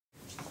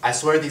I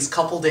swear these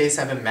couple days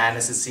have been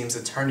madness. It seems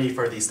eternity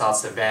for these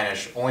thoughts to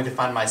vanish, only to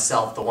find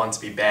myself the one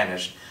to be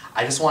banished.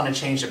 I just want to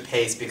change the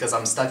pace because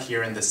I'm stuck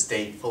here in this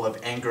state, full of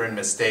anger and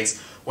mistakes,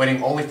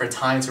 waiting only for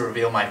time to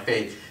reveal my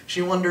fate.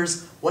 She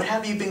wonders, what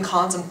have you been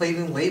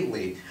contemplating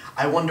lately?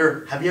 I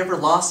wonder, have you ever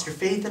lost your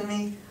faith in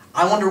me?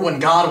 I wonder when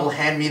God will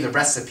hand me the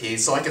recipe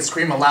so I can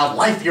scream aloud,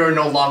 life, you're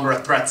no longer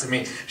a threat to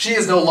me. She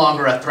is no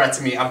longer a threat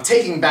to me. I'm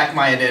taking back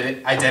my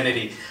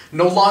identity.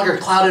 No longer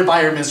clouded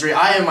by her misery.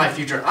 I am my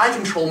future. I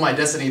control my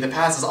destiny. The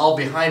past is all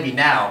behind me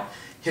now.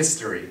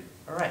 History.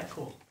 Alright,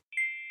 cool.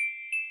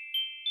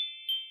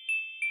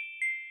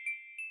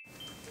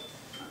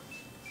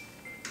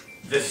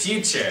 The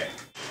future.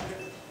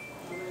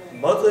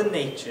 Mother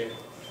Nature.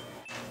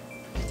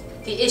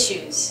 The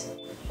issues.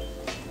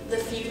 The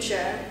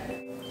future.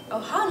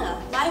 Ohana,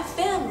 my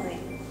family.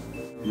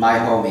 My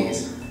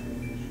homies.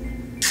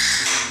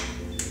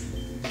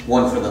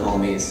 One for the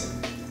homies.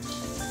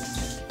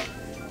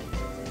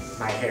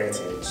 My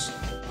heritage.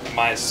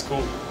 My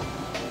school.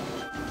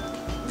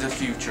 The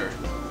future.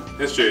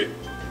 History.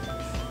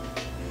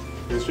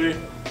 History.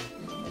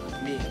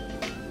 Me.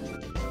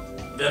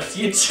 The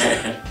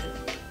future.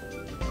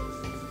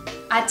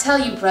 I tell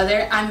you,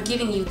 brother, I'm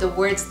giving you the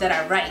words that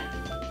I write.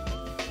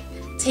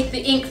 Take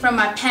the ink from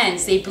my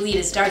pens, they bleed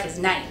as dark as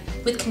night.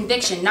 With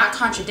conviction, not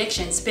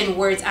contradiction, spin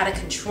words out of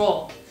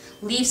control.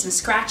 Leave some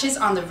scratches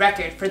on the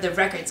record, for the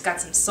record's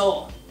got some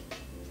soul.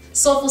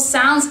 Soulful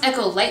sounds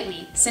echo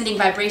lightly, sending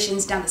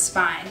vibrations down the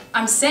spine.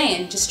 I'm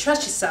saying, just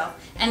trust yourself,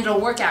 and it'll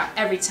work out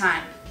every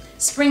time.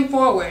 Spring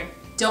forward,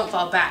 don't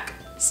fall back.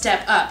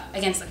 Step up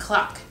against the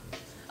clock.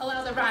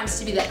 Allow the rhymes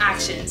to be the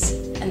actions,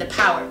 and the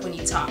power when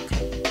you talk.